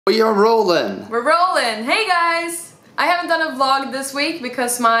We are rolling! We're rolling! Hey guys! I haven't done a vlog this week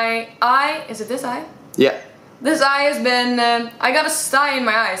because my eye... Is it this eye? Yeah. This eye has been... I got a sty in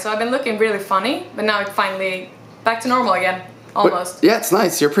my eye, so I've been looking really funny. But now it's finally back to normal again. Almost. But, yeah, it's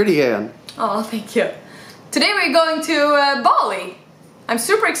nice. You're pretty again. Oh, thank you. Today we're going to Bali. I'm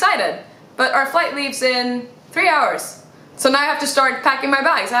super excited. But our flight leaves in 3 hours. So now I have to start packing my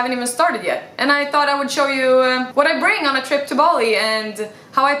bags. I haven't even started yet. And I thought I would show you what I bring on a trip to Bali and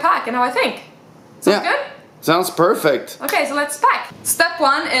how I pack and how I think. Sounds good? Sounds perfect. Okay, so let's pack. Step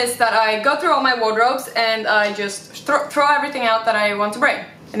one is that I go through all my wardrobes and I just throw everything out that I want to bring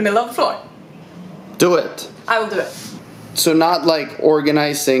in the middle of the floor. Do it. I will do it. So not like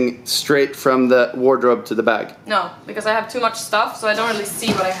organizing straight from the wardrobe to the bag? No, because I have too much stuff, so I don't really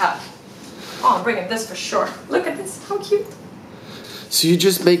see what I have. Oh, I'm bringing this for sure. Look at this, how cute. So you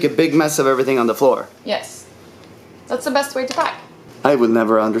just make a big mess of everything on the floor? Yes. That's the best way to pack. I would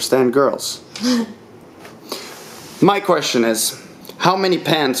never understand girls. My question is, how many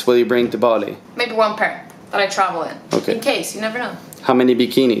pants will you bring to Bali? Maybe one pair that I travel in. Okay. In case, you never know. How many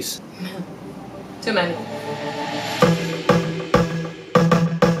bikinis? Too many.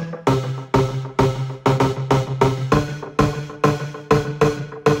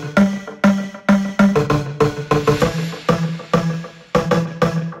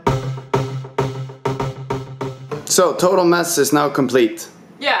 So, total mess is now complete.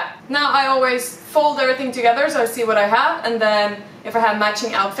 Yeah, now I always fold everything together so I see what I have, and then if I have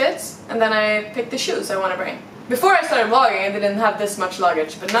matching outfits, and then I pick the shoes I want to bring. Before I started vlogging, I didn't have this much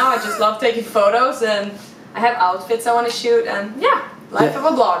luggage, but now I just love taking photos and I have outfits I want to shoot, and yeah, life of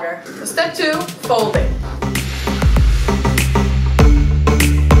a blogger. So step 2, folding.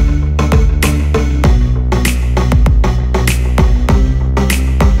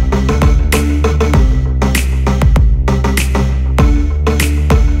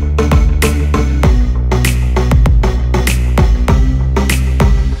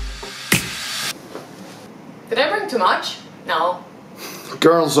 Did I bring too much? No.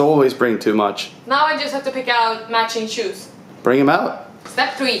 Girls always bring too much. Now I just have to pick out matching shoes. Bring them out.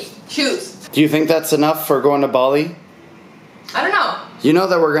 Step 3, shoes. Do you think that's enough for going to Bali? I don't know. You know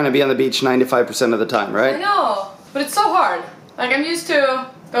that we're going to be on the beach 95% of the time, right? I know, but it's so hard. Like, I'm used to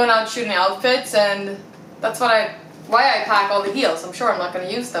going out shooting outfits, and that's why I pack all the heels. I'm sure I'm not going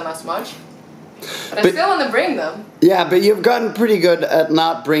to use them as much. But I still want to bring them. Yeah, but you've gotten pretty good at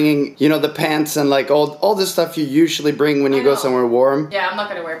not bringing, you know, the pants and like all the stuff you usually bring when you go somewhere warm. Yeah, I'm not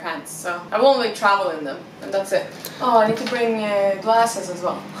going to wear pants, so I will only travel in them, and that's it. Oh, I need to bring glasses as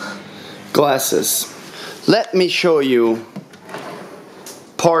well. Glasses. Let me show you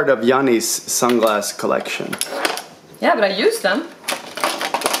part of Janni's sunglass collection. Yeah, but I use them.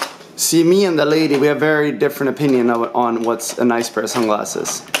 See, me and the lady, we have very different opinion on what's a nice pair of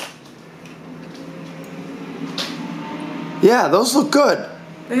sunglasses. Yeah, those look good.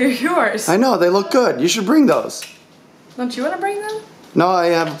 They're yours. I know, they look good. You should bring those. Don't you want to bring them? No, I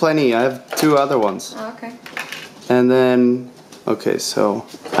have plenty. I have 2 other ones. Oh, okay. And then, okay, so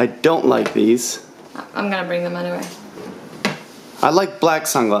I don't like these. I'm gonna bring them anyway. I like black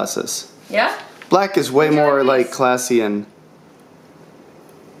sunglasses. Yeah? Black is way more like classy and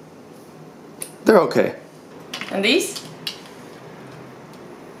they're okay. And these?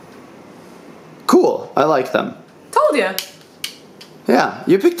 Cool, I like them. Told you. Yeah,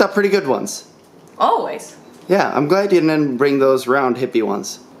 you picked up pretty good ones. Always. Yeah, I'm glad you didn't bring those round hippie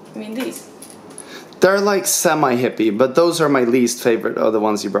ones. I mean these. They're like semi-hippie, but those are my least favorite of the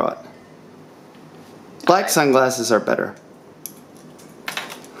ones you brought. Black sunglasses are better.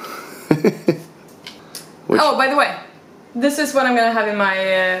 Oh, by the way, this is what I'm gonna have in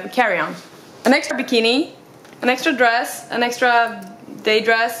my carry-on. An extra bikini, an extra dress, an extra day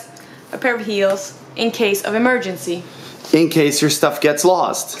dress, a pair of heels, in case of emergency. In case your stuff gets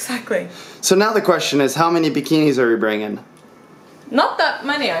lost. Exactly. So now the question is, how many bikinis are you bringing? Not that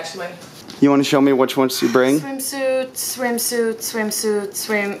many, actually. You want to show me which ones you bring? Swimsuit, swimsuit,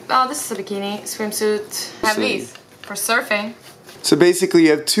 swimsuit, Oh, this is a bikini. Swimsuit. I have these for surfing. So basically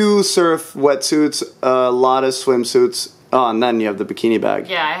you have 2 surf wetsuits, a lot of swimsuits, oh, and then you have the bikini bag.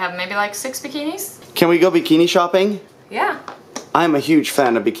 Yeah, I have maybe like 6 bikinis. Can we go bikini shopping? Yeah. I'm a huge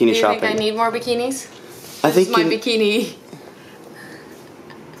fan of bikini shopping. Do you think I need more bikinis? I think this is my bikini.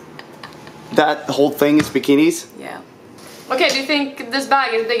 That whole thing is bikinis? Yeah. Okay, do you think this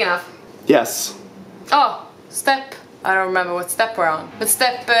bag is big enough? Yes. Oh, step. I don't remember what step we're on. But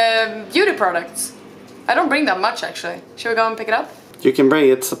step beauty products. I don't bring that much actually. Should we go and pick it up? You can bring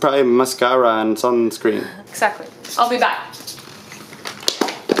it. It's probably mascara and sunscreen. Exactly. I'll be back.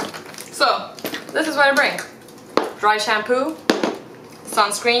 So, this is what I bring. Dry shampoo,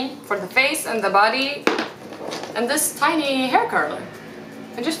 sunscreen for the face and the body, and this tiny hair curler.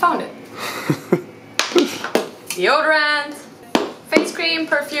 I just found it. Deodorant, face cream,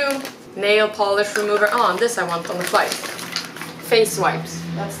 perfume, nail polish remover. Oh, and this I want on the flight. Face wipes,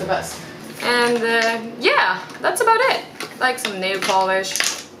 that's the best. And yeah, that's about it. Like some nail polish.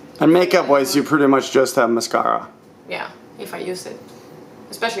 And makeup wise, you pretty much just have mascara. Yeah, if I use it.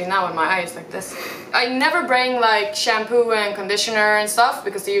 Especially now when my eye is like this. I never bring like shampoo and conditioner and stuff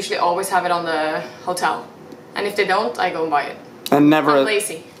because they usually always have it on the hotel. And if they don't, I go and buy it. And never I'm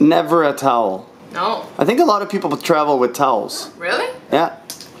lazy. Never a towel. No. I think a lot of people travel with towels. Really? Yeah.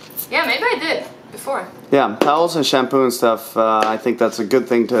 Yeah, maybe I did before. Yeah, towels and shampoo and stuff. I think that's a good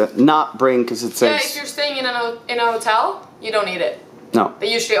thing to not bring because it saves. Yeah, if you're staying in a hotel, you don't need it. No.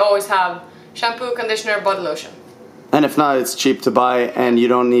 They usually always have shampoo, conditioner, body lotion. And if not, it's cheap to buy, and you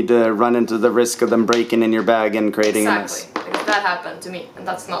don't need to run into the risk of them breaking in your bag and creating a mess. Exactly, because that happened to me, and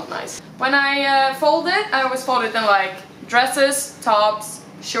that's not nice. When I fold it, I always fold it in like dresses, tops,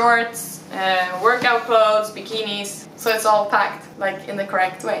 shorts, workout clothes, bikinis, so it's all packed like in the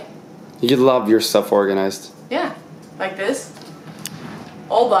correct way. You love your stuff organized. Yeah, like this.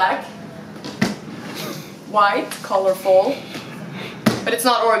 All black, white, colorful, but it's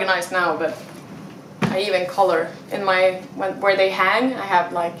not organized now, but I even color in my, where they hang, I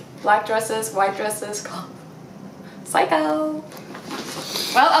have like black dresses, white dresses, psycho.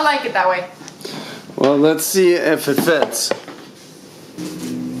 Well, I like it that way. Well, let's see if it fits.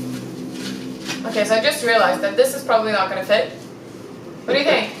 Okay, so I just realized that this is probably not gonna fit. What do you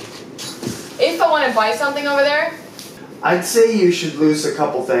think? If I want to buy something over there? I'd say you should lose a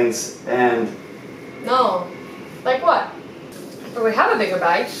couple things and... No. Like what? But we have a bigger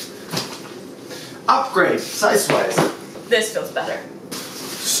bag. Upgrade, size-wise. This feels better.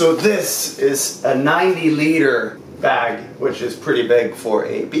 So this is a 90-liter bag, which is pretty big for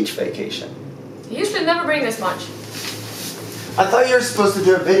a beach vacation. You usually never bring this much. I thought you were supposed to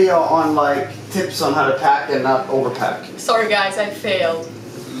do a video on like tips on how to pack and not overpack. Sorry guys, I failed.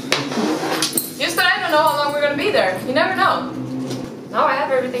 Just that I don't know how long we're gonna be there. You never know. Now I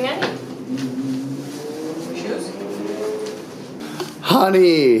have everything I need. Shoes?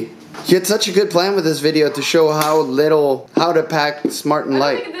 Honey, you had such a good plan with this video to show how to pack smart and I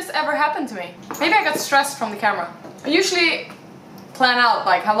light. don't think this ever happened to me. Maybe I got stressed from the camera. I usually plan out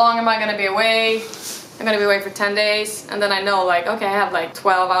like how long am I gonna be away. I'm gonna be away for 10 days, and then I know like, okay, I have like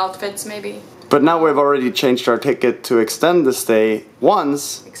 12 outfits maybe. But now we've already changed our ticket to extend the stay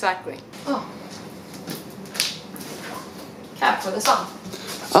once. Exactly. Oh. Cap for the sun.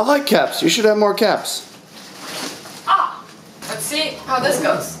 I like caps. You should have more caps. Ah! Let's see how this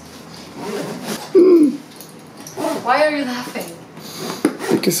goes. Why are you laughing?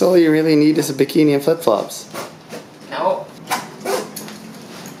 Because all you really need is a bikini and flip-flops. No.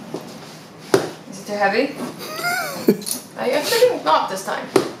 Is it too heavy? I actually think not this time.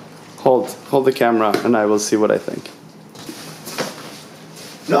 Hold the camera and I will see what I think.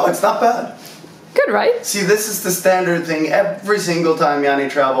 No, it's not bad. Good, right? See, this is the standard thing. Every single time Janni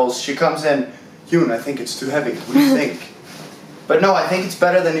travels, she comes in, Yoon, I think it's too heavy. What do you think? But no, I think it's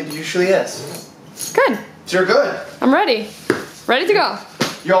better than it usually is. Good. So you're good. I'm ready. Ready to go.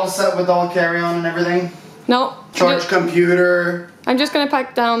 You're all set with all carry-on and everything? No. Charge computer. I'm just gonna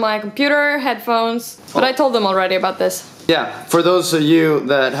pack down my computer, headphones, but I told them already about this. Yeah, for those of you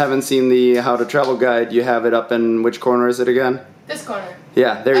that haven't seen the How to Travel guide, you have it up in which corner is it again? This corner.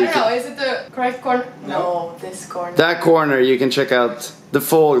 Yeah, there you go. I don't know, is it the correct corner? No, this corner. That corner, you can check out the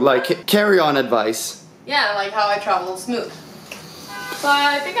full, like, carry-on advice. Yeah, like how I travel smooth. So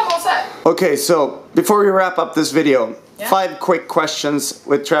I think I'm all set. Okay, so before we wrap up this video, 5 quick questions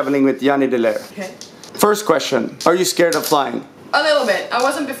with traveling with Janni Delair. Okay. First question, are you scared of flying? A little bit. I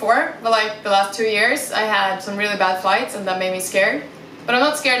wasn't before, but like the last 2 years I had some really bad flights and that made me scared. But I'm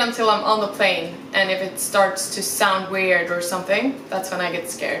not scared until I'm on the plane, and if it starts to sound weird or something, that's when I get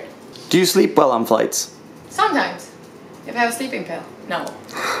scared. Do you sleep well on flights? Sometimes. If I have a sleeping pill. No.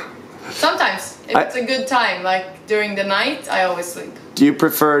 Sometimes. If it's a good time, like during the night, I always sleep. Do you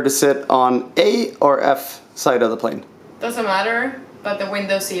prefer to sit on A or F side of the plane? Doesn't matter, but the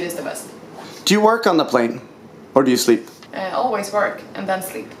window seat is the best. Do you work on the plane? Or do you sleep? Always work and then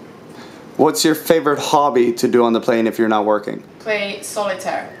sleep. What's your favorite hobby to do on the plane if you're not working? Play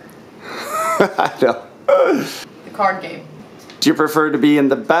solitaire. I know. The card game. Do you prefer to be in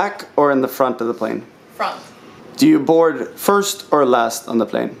the back or in the front of the plane? Front. Do you board first or last on the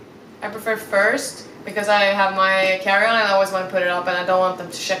plane? I prefer first because I have my carry-on and I always want to put it up and I don't want them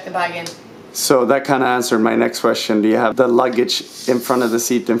to check the bag in. So that kind of answered my next question. Do you have the luggage in front of the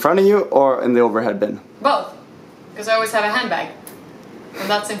seat in front of you or in the overhead bin? Both. Because I always have a handbag. and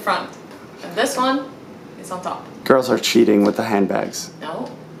that's in front. And this one is on top. Girls are cheating with the handbags. No.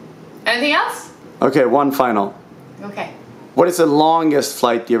 Anything else? Okay, one final. Okay. What is the longest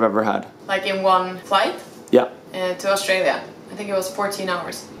flight you've ever had? Like in one flight? Yeah. To Australia. I think it was 14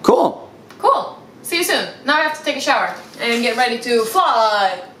 hours. Cool. Cool. See you soon. Now I have to take a shower and get ready to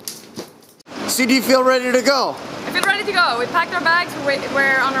fly. So do you feel ready to go? I feel ready to go. We packed our bags,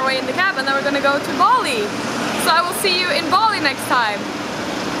 we're on our way in the cab, and then we're gonna go to Bali. So I will see you in Bali next time.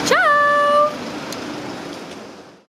 Ciao!